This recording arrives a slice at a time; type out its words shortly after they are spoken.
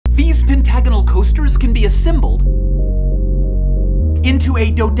These pentagonal coasters can be assembled into a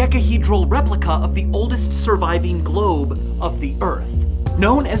dodecahedral replica of the oldest surviving globe of the Earth.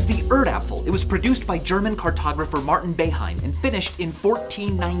 Known as the Erdapfel, it was produced by German cartographer Martin Behaim and finished in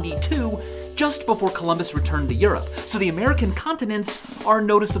 1492, just before Columbus returned to Europe, so the American continents are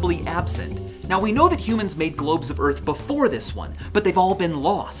noticeably absent. Now, we know that humans made globes of Earth before this one, but they've all been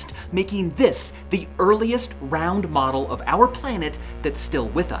lost, making this the earliest round model of our planet that's still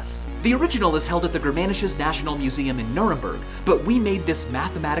with us. The original is held at the Germanisches National Museum in Nuremberg, but we made this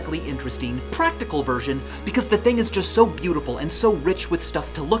mathematically interesting, practical version because the thing is just so beautiful and so rich with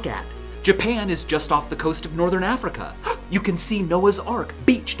stuff to look at. Japan is just off the coast of northern Africa. You can see Noah's Ark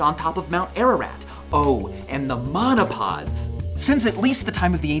beached on top of Mount Ararat. Oh, and the monopods. Since at least the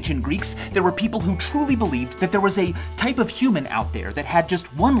time of the ancient Greeks, there were people who truly believed that there was a type of human out there that had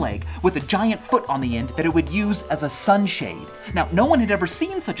just one leg with a giant foot on the end that it would use as a sunshade. Now, no one had ever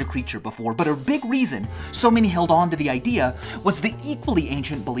seen such a creature before, but a big reason so many held on to the idea was the equally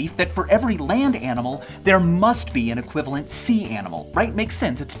ancient belief that for every land animal, there must be an equivalent sea animal, right? Makes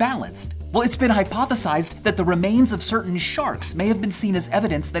sense, it's balanced. Well, it's been hypothesized that the remains of certain sharks may have been seen as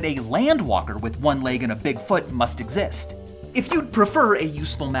evidence that a land walker with one leg and a big foot must exist. If you'd prefer a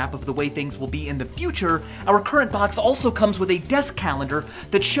useful map of the way things will be in the future, our current box also comes with a desk calendar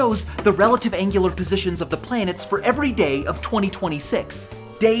that shows the relative angular positions of the planets for every day of 2026.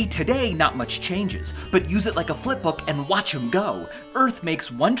 Day to day, not much changes, but use it like a flipbook and watch them go. Earth makes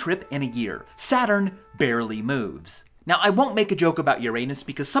one trip in a year. Saturn barely moves. Now, I won't make a joke about Uranus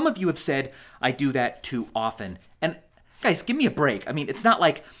because some of you have said I do that too often. And guys, give me a break. I mean, it's not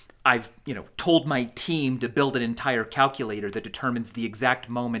like I've, told my team to build an entire calculator that determines the exact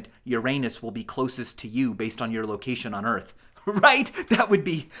moment Uranus will be closest to you based on your location on Earth. Right? That would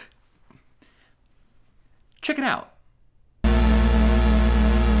be... Check it out.